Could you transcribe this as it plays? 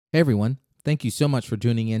Hey everyone, thank you so much for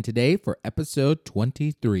tuning in today for episode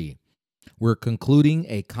 23. We're concluding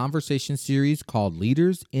a conversation series called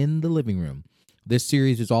Leaders in the Living Room. This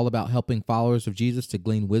series is all about helping followers of Jesus to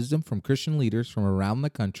glean wisdom from Christian leaders from around the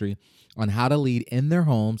country on how to lead in their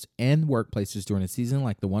homes and workplaces during a season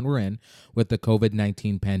like the one we're in with the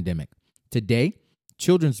COVID-19 pandemic. Today,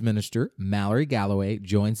 children's minister Mallory Galloway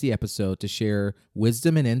joins the episode to share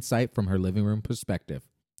wisdom and insight from her living room perspective.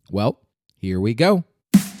 Well, here we go.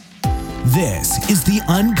 This is the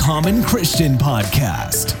Uncommon Christian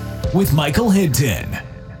Podcast with Michael Hinton.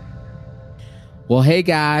 Well, hey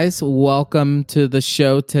guys, welcome to the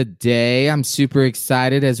show today. I'm super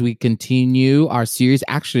excited as we continue our series.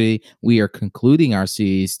 Actually, we are concluding our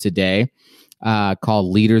series today called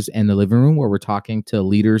Leaders in the Living Room, where we're talking to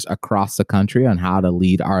leaders across the country on how to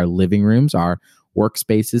lead our living rooms, our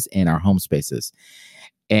workspaces, and our home spaces.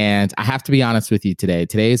 And I have to be honest with you today.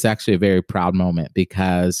 Today is actually a very proud moment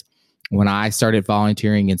because when I started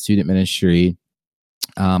volunteering in student ministry,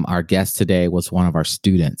 our guest today was one of our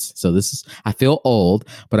students. So I feel old,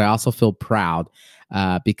 but I also feel proud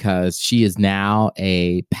because she is now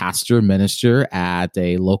a pastor minister at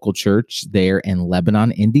a local church there in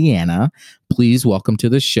Lebanon, Indiana. Please welcome to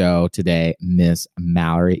the show today, Miss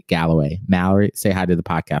Mallory Galloway. Mallory, say hi to the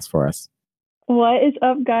podcast for us. What is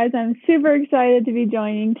up, guys? I'm super excited to be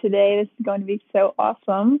joining today. This is going to be so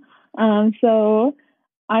awesome. So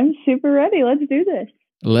I'm super ready. Let's do this.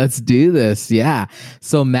 Let's do this. Yeah.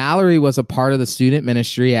 So Mallory was a part of the student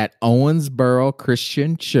ministry at Owensboro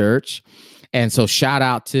Christian Church. And so shout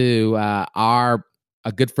out to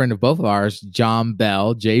a good friend of both of ours, John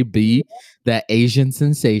Bell, JB, that Asian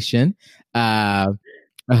sensation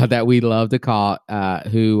that we love to call,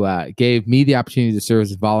 who gave me the opportunity to serve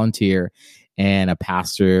as a volunteer and a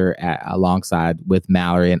pastor alongside with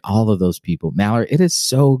Mallory and all of those people. Mallory, it is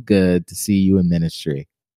so good to see you in ministry.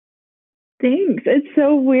 Thanks. It's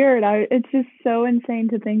so weird. It's just so insane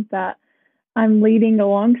to think that I'm leading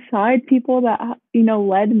alongside people that,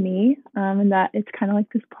 led me, and that it's kind of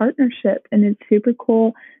like this partnership, and it's super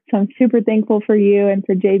cool. So I'm super thankful for you and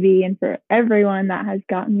for JB and for everyone that has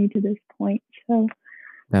gotten me to this point. So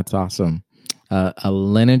that's awesome. A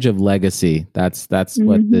lineage of legacy. That's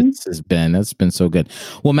what this has been. It's been so good.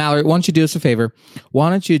 Well, Mallory, why don't you do us a favor? Why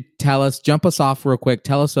don't you jump us off real quick.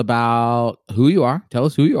 Tell us about who you are. Tell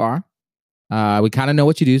us who you are. We kind of know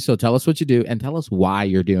what you do, so tell us what you do and tell us why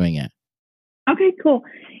you're doing it. Okay, cool.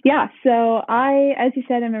 Yeah, so I, as you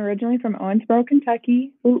said, I'm originally from Owensboro,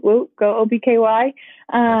 Kentucky. Go OBKY. Right.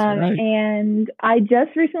 And I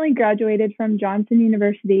just recently graduated from Johnson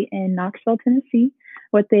University in Knoxville, Tennessee,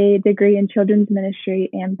 with a degree in children's ministry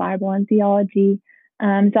and Bible and theology.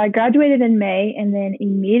 So I graduated in May and then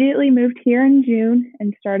immediately moved here in June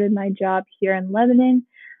and started my job here in Lebanon.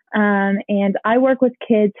 And I work with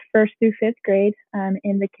kids 1st through 5th grade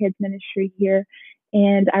in the kids ministry here.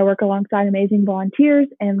 And I work alongside amazing volunteers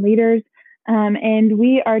and leaders. And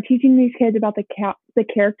we are teaching these kids about the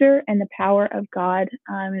character and the power of God.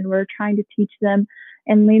 And we're trying to teach them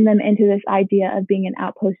and lean them into this idea of being an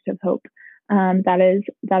outpost of hope. That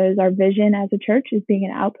is our vision as a church, is being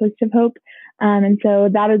an outpost of hope. And so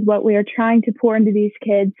that is what we are trying to pour into these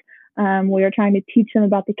kids. We are trying to teach them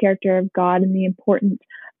about the character of God and the importance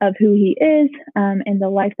of who he is, and the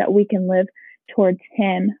life that we can live towards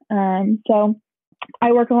him. So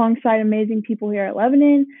I work alongside amazing people here at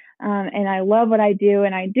Lebanon, and I love what I do,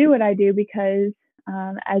 and I do what I do because,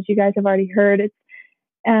 as you guys have already heard, it's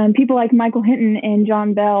people like Michael Hinton and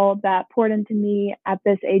John Bell that poured into me at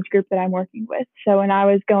this age group that I'm working with. So when I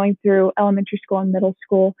was going through elementary school and middle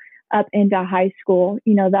school up into high school,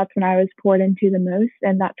 that's when I was poured into the most,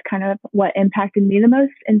 and that's kind of what impacted me the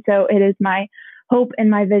most. And so it is my hope and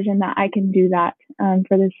my vision that I can do that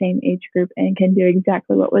for the same age group and can do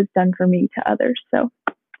exactly what was done for me to others. So,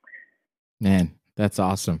 man, that's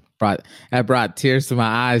awesome. That brought tears to my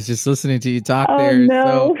eyes just listening to you talk there.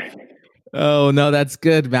 No. Oh, no, that's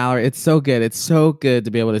good, Mallory. It's so good. It's so good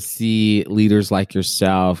to be able to see leaders like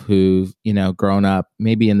yourself who've, grown up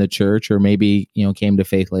maybe in the church or maybe, came to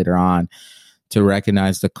faith later on, to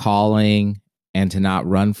recognize the calling and to not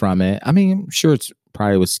run from it. I mean, I'm sure it's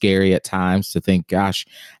probably was scary at times to think, gosh,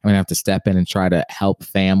 I'm going to have to step in and try to help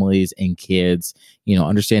families and kids,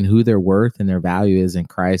 understand who their worth and their value is in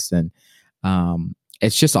Christ. And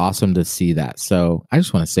it's just awesome to see that. So I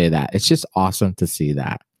just want to say that it's just awesome to see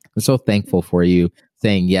that. I'm so thankful for you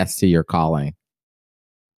saying yes to your calling.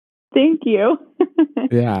 Thank you.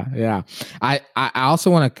 Yeah. I also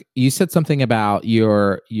want to, you said something about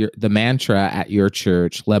the mantra at your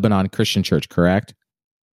church, Lebanon Christian Church, correct?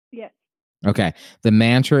 Yes. Okay. The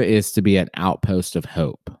mantra is to be an outpost of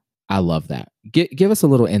hope. I love that. Give us a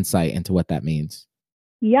little insight into what that means.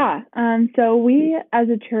 Yeah. So we as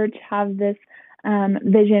a church have this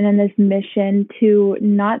vision and this mission to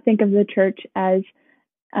not think of the church as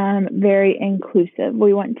very inclusive.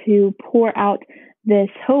 We want to pour out this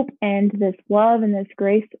hope and this love and this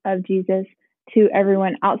grace of Jesus to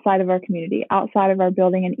everyone outside of our community, outside of our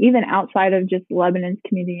building, and even outside of just Lebanon's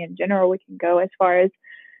community in general. We can go as far as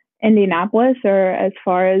Indianapolis or as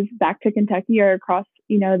far as back to Kentucky or across,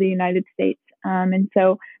 the United States. And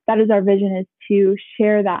so that is our vision, is to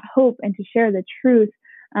share that hope and to share the truth,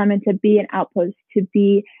 and to be an outpost, to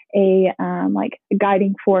be a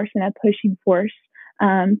guiding force and a pushing force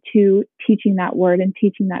to teaching that word and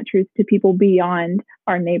teaching that truth to people beyond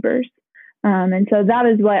our neighbors. And so that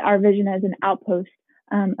is what our vision as an outpost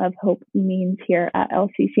of hope means here at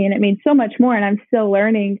LCC. And it means so much more. And I'm still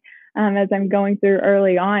learning as I'm going through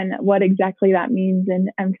early on what exactly that means. And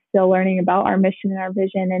I'm still learning about our mission and our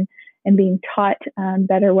vision and being taught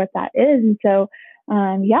better what that is. And so,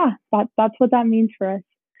 that's what that means for us.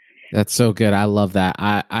 That's so good. I love that.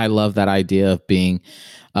 I love that idea of being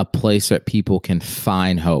a place that people can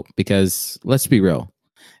find hope, because let's be real,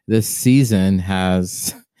 this season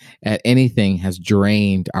has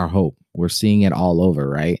drained our hope. We're seeing it all over,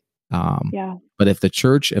 right? But if the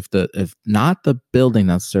church, if not the building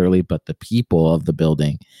necessarily, but the people of the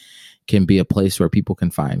building can be a place where people can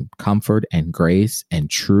find comfort and grace and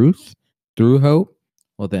truth through hope,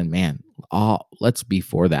 well then, man, let's be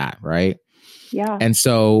for that, right? Yeah. And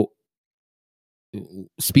so,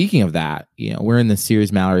 speaking of that, we're in this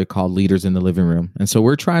series, Mallory, called Leaders in the Living Room. And so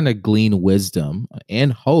we're trying to glean wisdom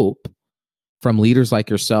and hope from leaders like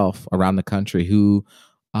yourself around the country who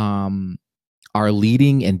are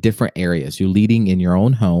leading in different areas. You're leading in your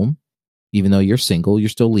own home. Even though you're single, you're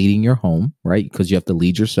still leading your home, right? Because you have to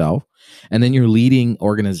lead yourself. And then you're leading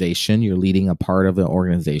organization. You're leading a part of the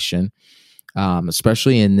organization,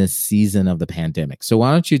 especially in this season of the pandemic. So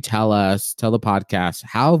why don't you tell the podcast,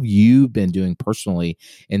 how have you been doing personally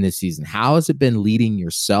in this season? How has it been leading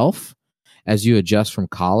yourself as you adjust from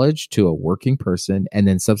college to a working person? And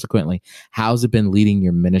then subsequently, how's it been leading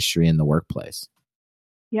your ministry in the workplace?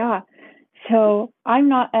 Yeah. So I'm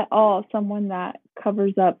not at all someone that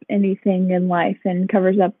covers up anything in life and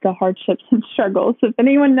covers up the hardships and struggles. If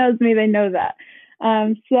anyone knows me, they know that.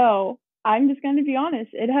 So I'm just going to be honest.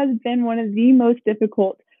 It has been one of the most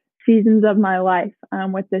difficult seasons of my life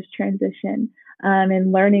with this transition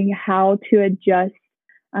and learning how to adjust,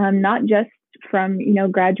 not just from,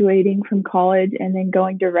 graduating from college and then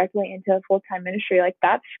going directly into a full-time ministry. Like,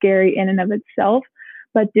 that's scary in and of itself.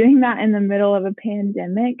 But doing that in the middle of a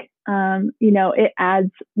pandemic, it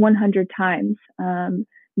adds 100 times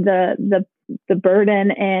the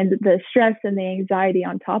burden and the stress and the anxiety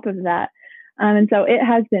on top of that. And so it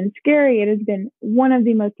has been scary. It has been one of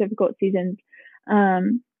the most difficult seasons.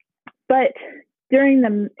 But during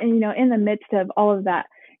in the midst of all of that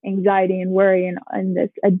anxiety and worry and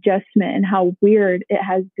this adjustment and how weird it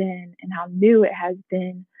has been and how new it has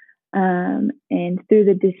been, and through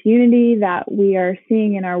the disunity that we are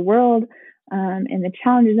seeing in our world, and the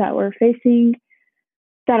challenges that we're facing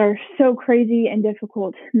that are so crazy and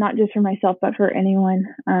difficult, not just for myself, but for anyone,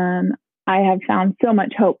 I have found so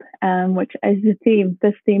much hope, which is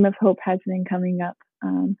this theme of hope has been coming up.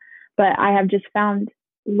 But I have just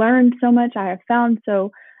learned so much. I have found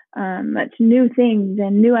so much new things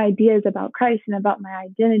and new ideas about Christ and about my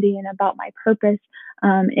identity and about my purpose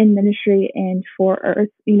in ministry and for earth,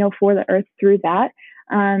 for the earth through that.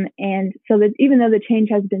 And so that even though the change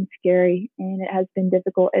has been scary and it has been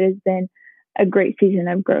difficult, it has been a great season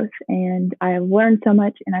of growth. And I have learned so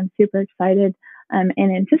much, and I'm super excited and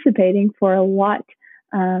anticipating for a lot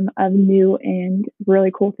of new and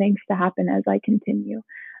really cool things to happen as I continue.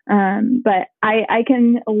 But I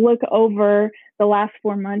can look over the last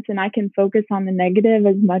 4 months and I can focus on the negative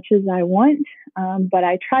as much as I want. But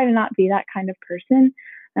I try to not be that kind of person.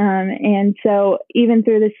 And so even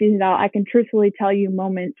through the season, I can truthfully tell you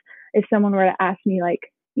moments, if someone were to ask me, like,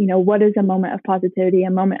 what is a moment of positivity,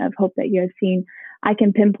 a moment of hope that you have seen, I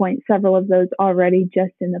can pinpoint several of those already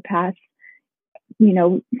just in the past,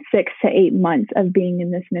 6 to 8 months of being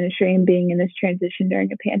in this ministry and being in this transition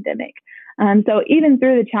during a pandemic. So even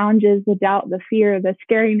through the challenges, the doubt, the fear, the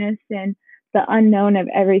scariness, and the unknown of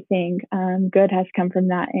everything, good has come from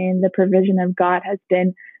that. And the provision of God has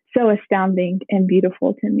been so astounding and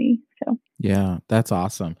beautiful to me. So yeah, that's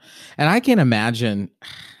awesome. And I can imagine,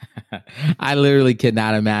 I literally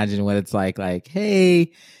cannot imagine what it's like,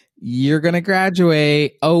 hey, You're going to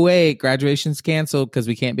graduate. Oh, wait, graduation's canceled because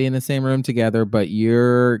we can't be in the same room together, but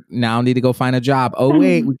you're now need to go find a job. Oh,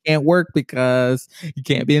 wait, we can't work because you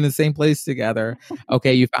can't be in the same place together.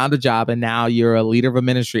 Okay, you found a job and now you're a leader of a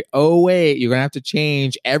ministry. Oh, wait, you're going to have to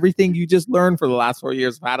change everything you just learned for the last 4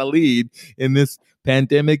 years of how to lead in this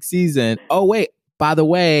pandemic season. Oh, wait, by the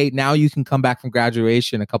way, now you can come back from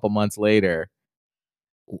graduation a couple months later.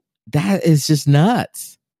 That is just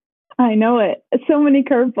nuts. I know it. So many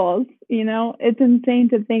curveballs, it's insane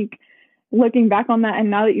to think looking back on that. And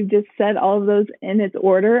now that you've just said all of those in its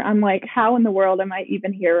order, I'm like, how in the world am I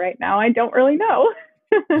even here right now? I don't really know.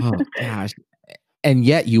 Oh gosh. And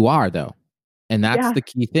yet you are though. And that's the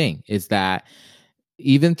key thing is that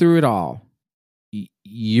even through it all,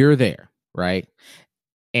 you're there, right?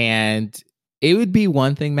 And it would be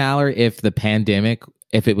one thing, Mallory, if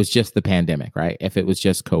it was just the pandemic, right? If it was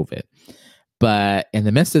just COVID. But in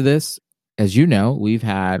the midst of this, as you know, we've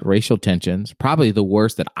had racial tensions, probably the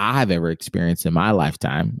worst that I've ever experienced in my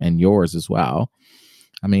lifetime and yours as well.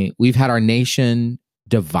 I mean, we've had our nation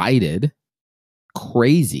divided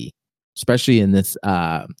crazy, especially in this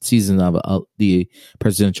season of the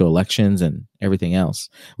presidential elections and everything else.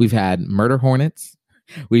 We've had murder hornets.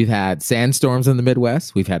 We've had sandstorms in the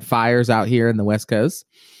Midwest. We've had fires out here in the West Coast.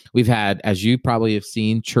 We've had, as you probably have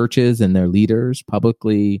seen, churches and their leaders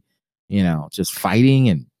publicly just fighting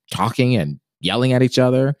and talking and yelling at each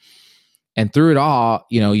other. And through it all,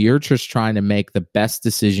 you're just trying to make the best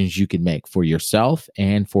decisions you can make for yourself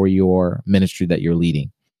and for your ministry that you're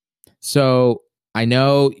leading. So I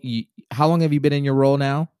know, how long have you been in your role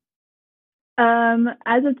now?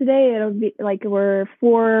 As of today, it'll be like we're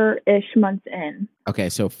 4-ish months in. Okay,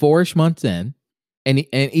 so 4-ish months in. And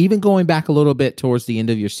even going back a little bit towards the end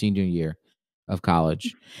of your senior year of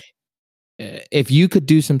college, if you could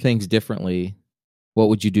do some things differently, what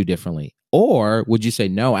would you do differently? Or would you say,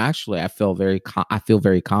 no, actually, I feel very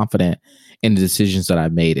confident in the decisions that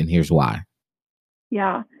I've made, and here's why?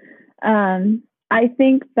 Yeah. I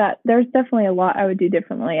think that there's definitely a lot I would do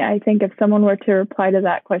differently. I think if someone were to reply to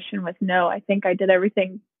that question with no, I think I did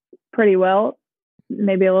everything pretty well,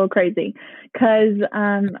 maybe a little crazy. Because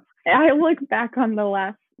I look back on the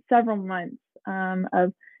last several months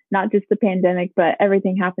of not just the pandemic, but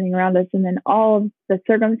everything happening around us, and then all of the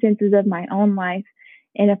circumstances of my own life.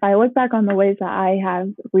 And if I look back on the ways that I have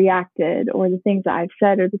reacted or the things that I've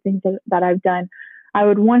said or the things that I've done, I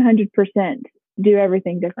would 100% do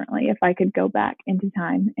everything differently if I could go back into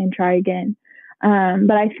time and try again.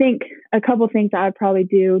 But I think a couple things I would probably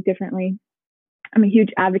do differently. I'm a huge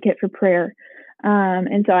advocate for prayer.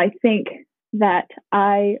 And so I think that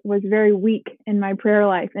I was very weak in my prayer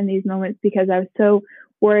life in these moments because I was so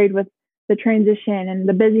worried with the transition and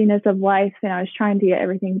the busyness of life. And I was trying to get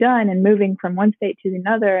everything done and moving from one state to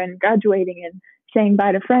another and graduating and saying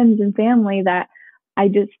bye to friends and family that I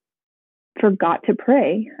just forgot to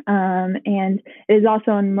pray. And it is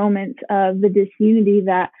also in moments of the disunity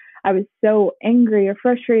that I was so angry or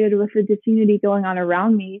frustrated with the disunity going on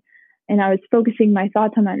around me. And I was focusing my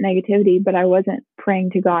thoughts on that negativity, but I wasn't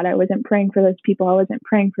praying to God. I wasn't praying for those people. I wasn't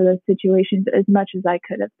praying for those situations as much as I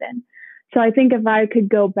could have been. So I think if I could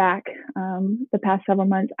go back the past several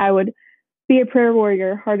months, I would be a prayer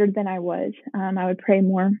warrior harder than I was. I would pray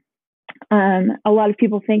more. A lot of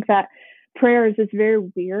people think that prayer is this very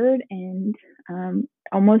weird and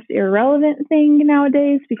almost irrelevant thing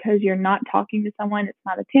nowadays because you're not talking to someone. It's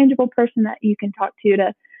not a tangible person that you can talk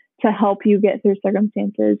to help you get through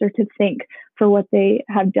circumstances or to thank for what they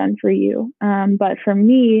have done for you. But for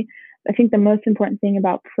me, I think the most important thing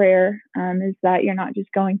about prayer is that you're not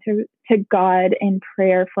just going to God in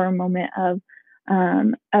prayer for a moment of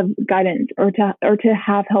guidance or to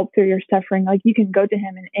have help through your suffering. Like you can go to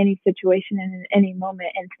him in any situation and in any moment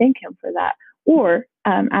and thank him for that, or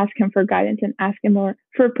ask him for guidance and ask him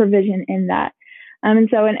for provision in that. And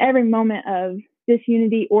so in every moment of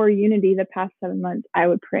disunity or unity the past 7 months, I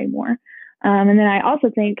would pray more. And then I also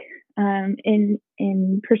think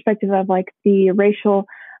in perspective of like the racial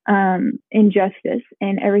injustice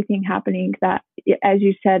and everything happening that, as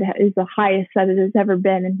you said, is the highest that it has ever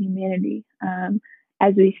been in humanity.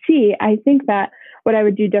 As we see, I think that what I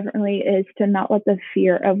would do differently is to not let the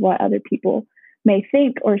fear of what other people may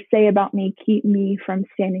think or say about me keep me from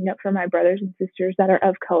standing up for my brothers and sisters that are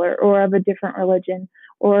of color or of a different religion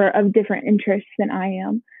or of different interests than I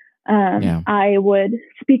am. I would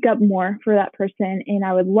speak up more for that person and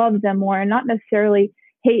I would love them more and not necessarily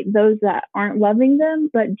hate those that aren't loving them,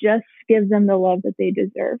 but just give them the love that they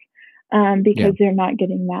deserve because they're not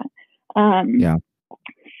getting that.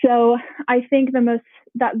 So I think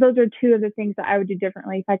those are two of the things that I would do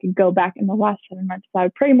differently if I could go back in the last 7 months. I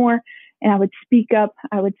would pray more and I would speak up.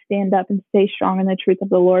 I would stand up and stay strong in the truth of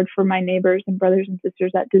the Lord for my neighbors and brothers and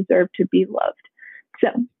sisters that deserve to be loved. So,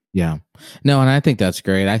 yeah, no, and I think that's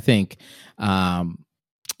great. I think,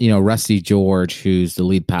 Rusty George, who's the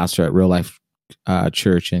lead pastor at Real Life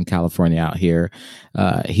Church in California out here,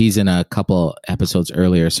 he's in a couple episodes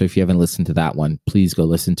earlier. So if you haven't listened to that one, please go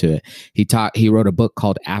listen to it. He wrote a book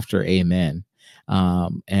called After Amen.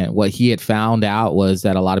 And what he had found out was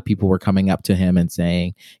that a lot of people were coming up to him and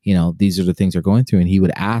saying, these are the things they're going through. And he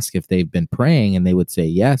would ask if they've been praying, and they would say,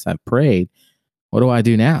 yes, I've prayed. What do I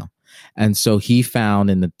do now? And so he found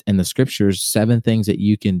in the scriptures 7 things that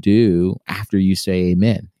you can do after you say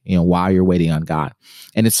amen, while you're waiting on God.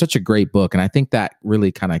 And it's such a great book. And I think that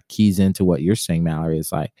really kind of keys into what you're saying, Mallory,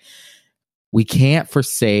 is like, we can't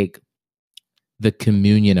forsake the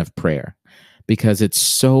communion of prayer, because it's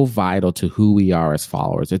so vital to who we are as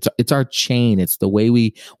followers. It's our chain. It's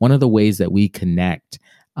one of the ways that we connect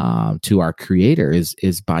to our Creator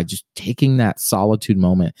is by just taking that solitude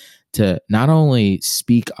moment to not only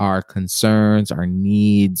speak our concerns, our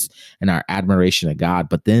needs, and our admiration of God,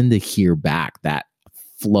 but then to hear back, that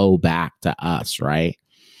flow back to us, right?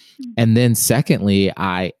 And then secondly,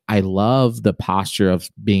 I love the posture of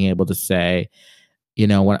being able to say,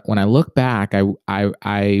 when I look back,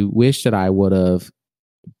 I wish that I would have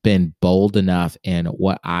been bold enough in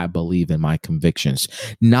what I believe in my convictions,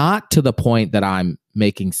 not to the point that I'm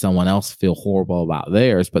making someone else feel horrible about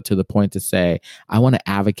theirs, but to the point to say, I want to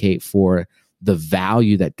advocate for the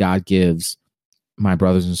value that God gives my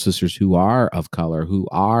brothers and sisters who are of color, who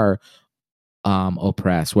are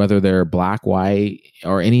oppressed, whether they're black, white,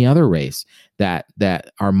 or any other race that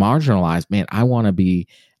are marginalized. Man, I want to be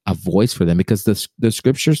a voice for them, because the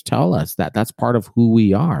scriptures tell us that that's part of who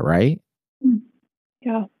we are, right?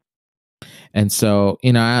 Yeah. And so,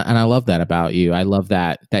 and I love that about you. I love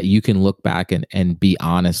that you can look back and be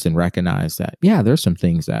honest and recognize that, yeah, there's some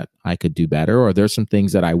things that I could do better, or there's some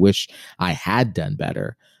things that I wish I had done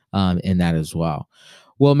better in that as well.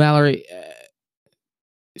 Well, Mallory,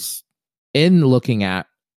 in looking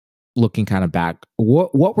kind of back,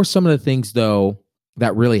 what were some of the things though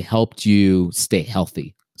that really helped you stay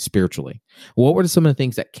healthy spiritually? What were some of the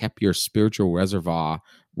things that kept your spiritual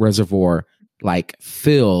reservoir like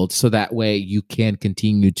filled, so that way you can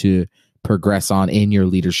continue to progress on in your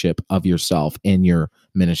leadership of yourself in your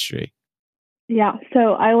ministry? Yeah.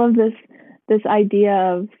 So I love this idea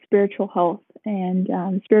of spiritual health and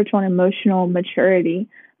spiritual and emotional maturity.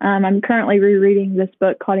 I'm currently rereading this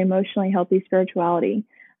book called Emotionally Healthy Spirituality.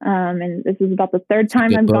 And this is about the third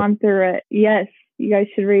time I've gone through it. Yes, you guys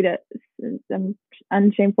should read it. It's an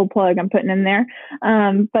unshameful plug I'm putting in there.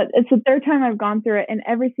 But it's the third time I've gone through it. And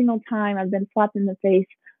every single time I've been slapped in the face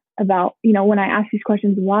about, when I ask these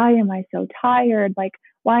questions, why am I so tired? Like,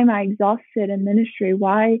 why am I exhausted in ministry?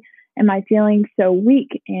 Why am I feeling so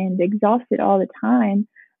weak and exhausted all the time?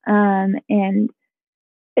 And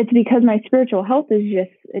it's because my spiritual health is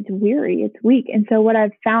it's weary, it's weak. And so what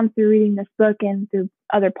I've found through reading this book and through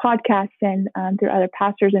other podcasts and through other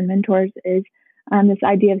pastors and mentors is this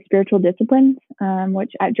idea of spiritual disciplines,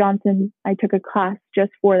 which at Johnson, I took a class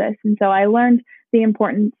just for this. And so I learned the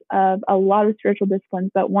importance of a lot of spiritual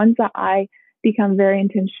disciplines, but ones that I become very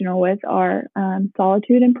intentional with are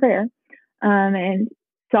solitude and prayer. And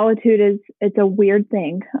solitude it's a weird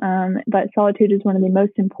thing, but solitude is one of the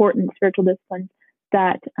most important spiritual disciplines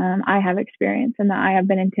that I have experienced and that I have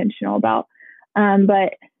been intentional about.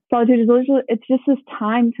 But solitude is literally, it's just this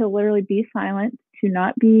time to literally be silent, to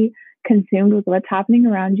not be consumed with what's happening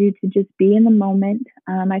around you, to just be in the moment.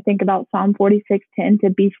 I think about Psalm 46:10, to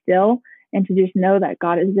be still and to just know that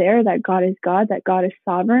God is there, that God is God, that God is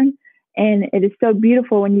sovereign. And it is so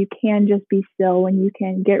beautiful when you can just be still, when you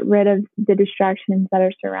can get rid of the distractions that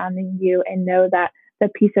are surrounding you and know that the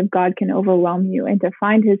peace of God can overwhelm you, and to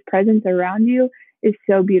find his presence around you is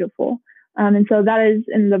so beautiful. And so that is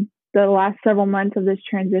in the last several months of this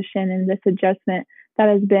transition and this adjustment, that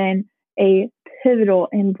has been a pivotal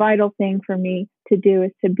and vital thing for me to do,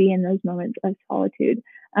 is to be in those moments of solitude.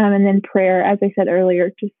 And then prayer, as I said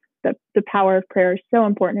earlier, just the power of prayer is so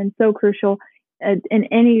important and so crucial in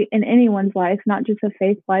anyone's life, not just a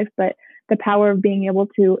faith life, but the power of being able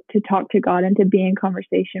to talk to God and to be in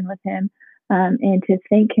conversation with him, and to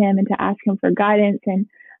thank him and to ask him for guidance, and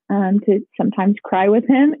to sometimes cry with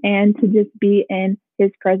him, and to just be in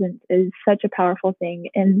his presence is such a powerful thing.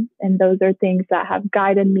 And those are things that have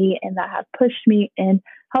guided me and that have pushed me and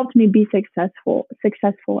helped me be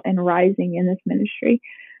successful and rising in this ministry.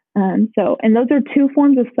 And those are two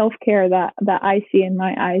forms of self-care that I see in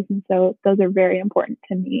my eyes. And so those are very important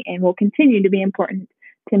to me and will continue to be important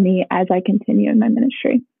to me as I continue in my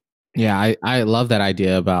ministry. Yeah, I love that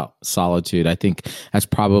idea about solitude. I think that's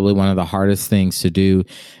probably one of the hardest things to do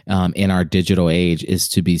in our digital age is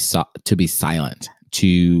to be silent,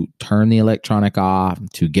 to turn the electronic off,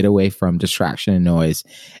 to get away from distraction and noise,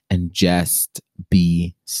 and just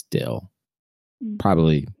be still.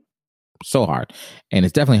 Probably so hard, and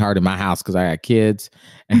it's definitely hard in my house because I got kids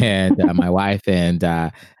and my wife, and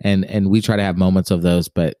we try to have moments of those,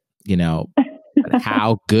 but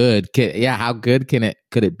how good could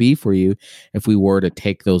it be for you if we were to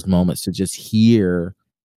take those moments to just hear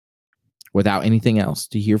without anything else,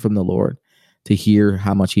 to hear from the Lord, to hear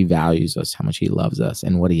how much he values us, how much he loves us,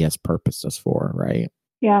 and what he has purposed us for, right?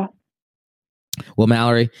 Yeah. Well,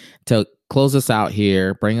 Mallory, to close us out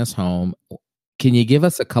here, bring us home, can you give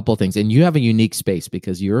us a couple things? And you have a unique space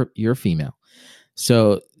because you're female.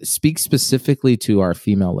 So speak specifically to our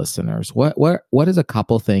female listeners. What is a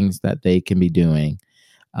couple things that they can be doing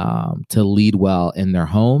to lead well in their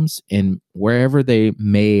homes and wherever they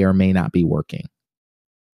may or may not be working?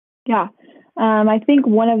 Yeah. I think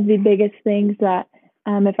one of the biggest things that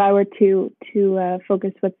if I were to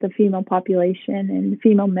focus with the female population and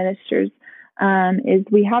female ministers is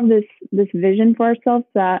we have this vision for ourselves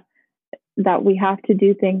that we have to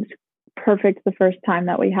do things perfect the first time,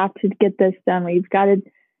 that we have to get this done. We've got to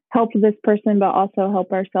help this person, but also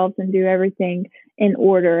help ourselves and do everything in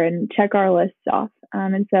order and check our lists off.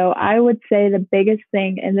 And so I would say the biggest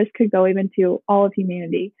thing, and this could go even to all of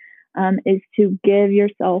humanity, is to give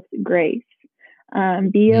yourself grace.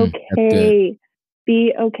 Be okay.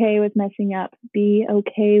 Be okay with messing up. Be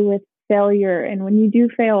okay with failure. And when you do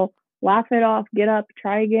fail, laugh it off, get up,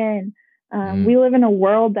 try again. We live in a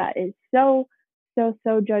world that is so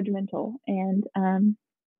judgmental and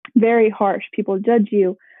very harsh. People judge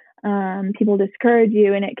you, people discourage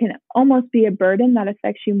you, and it can almost be a burden that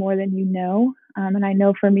affects you more than you know. And I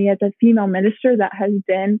know for me as a female minister, that has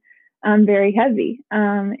been very heavy.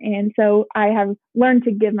 And so I have learned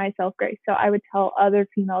to give myself grace. So I would tell other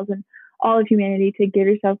females and all of humanity to give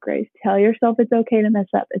yourself grace. Tell yourself it's okay to mess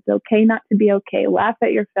up. It's okay not to be okay. Laugh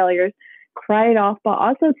at your failures, cry it off, but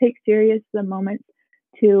also take serious the moments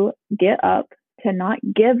to get up, to not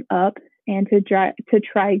give up, and to try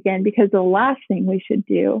again. Because the last thing we should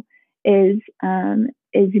do is to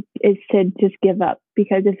just give up.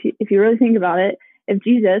 Because if you really think about it, if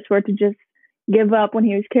Jesus were to just give up when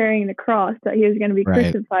he was carrying the cross that he was going to be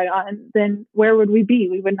crucified on, then where would we be?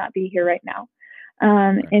 We would not be here right now.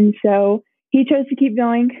 And so he chose to keep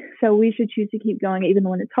going. So we should choose to keep going, even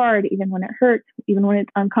when it's hard, even when it hurts, even when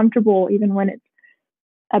it's uncomfortable, even when it's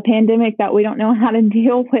a pandemic that we don't know how to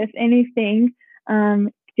deal with anything.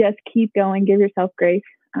 Just keep going, give yourself grace,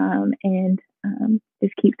 and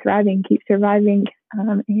just keep thriving, keep surviving,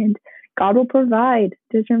 and God will provide.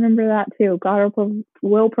 Just remember that too. God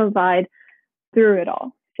will provide through it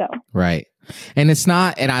all. So right. And it's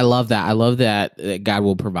not, and I love that. I love that God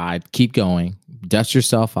will provide. Keep going, dust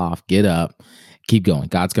yourself off, get up, keep going.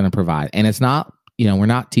 God's going to provide. And it's not, we're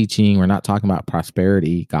not talking about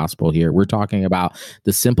prosperity gospel here. We're talking about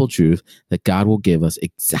the simple truth that God will give us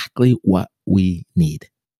exactly what we need.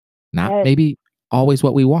 Not maybe always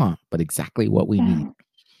what we want, but exactly what we need.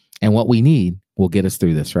 And what we need will get us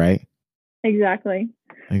through this, right? Exactly.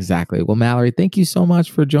 Well, Mallory, thank you so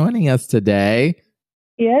much for joining us today.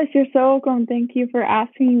 Yes, you're so welcome. Thank you for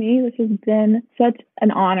asking me. This has been such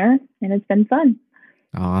an honor, and it's been fun.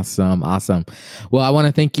 Awesome. Well, I want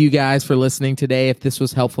to thank you guys for listening today. If this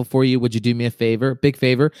was helpful for you, would you do me a favor, big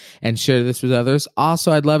favor, and share this with others?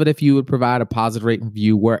 Also, I'd love it if you would provide a positive rate and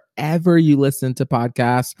review wherever you listen to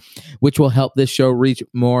podcasts, which will help this show reach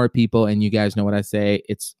more people. And you guys know what I say.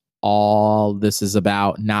 It's all this is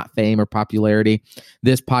about, not fame or popularity.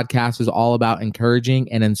 This podcast is all about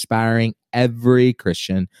encouraging and inspiring every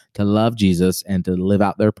Christian to love Jesus and to live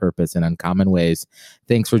out their purpose in uncommon ways.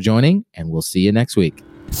 Thanks for joining, and we'll see you next week.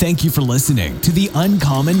 Thank you for listening to the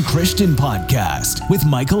Uncommon Christian Podcast with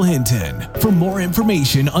Michael Hinton. For more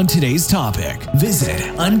information on today's topic, visit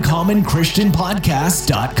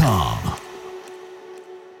uncommonchristianpodcast.com.